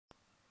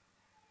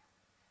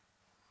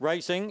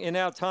Racing in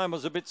our time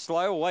was a bit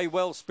slow. Away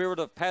well, Spirit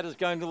of Pat is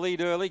going to lead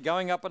early.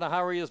 Going up in a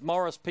hurry is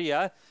Morris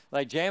Pier.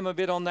 They jam a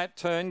bit on that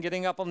turn,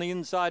 getting up on the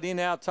inside in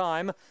our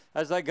time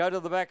as they go to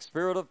the back.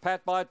 Spirit of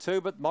Pat by 2,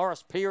 but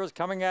Morris Pier is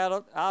coming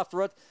out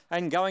after it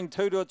and going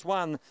 2 to its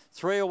 1.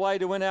 3 away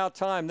to win our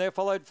time. They're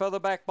followed further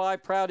back by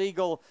Proud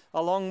Eagle.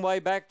 A long way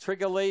back,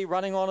 Trigger Lee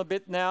running on a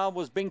bit now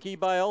was Binky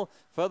Bale.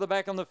 Further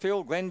back on the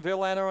field,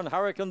 Glenville Anna and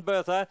Hurricane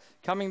Bertha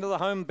coming to the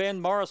home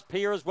bend. Morris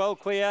Pier is well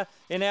clear.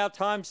 In our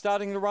time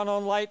starting to run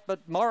on late,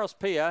 but Morris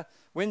Pier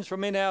wins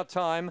from in our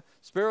time.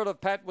 Spirit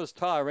of Pat was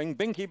tiring.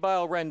 Binky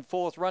Bale ran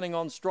 4th, running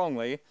on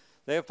strongly.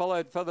 They're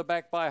followed further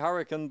back by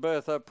Hurricane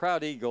Bertha.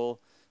 Proud Eagle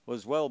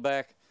was well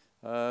back.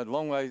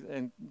 Long way.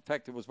 In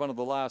fact, it was one of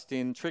the last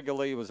in. Trigger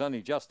Lee was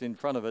only just in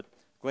front of it.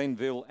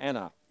 Glenville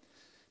Anna.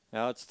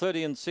 Now it's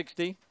 30 and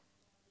 60.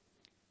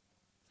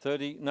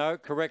 30, no,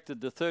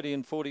 corrected to 30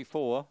 and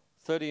 44.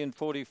 30 and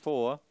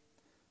 44.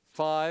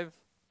 5,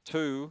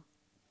 2,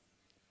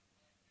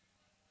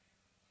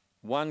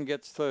 1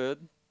 gets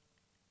third.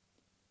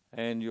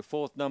 And your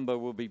 4th number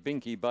will be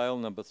Binky Bale,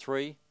 number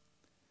 3.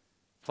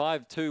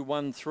 5, 2,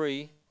 1,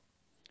 3.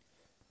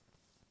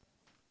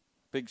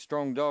 Big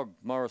strong dog,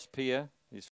 Morris Pier.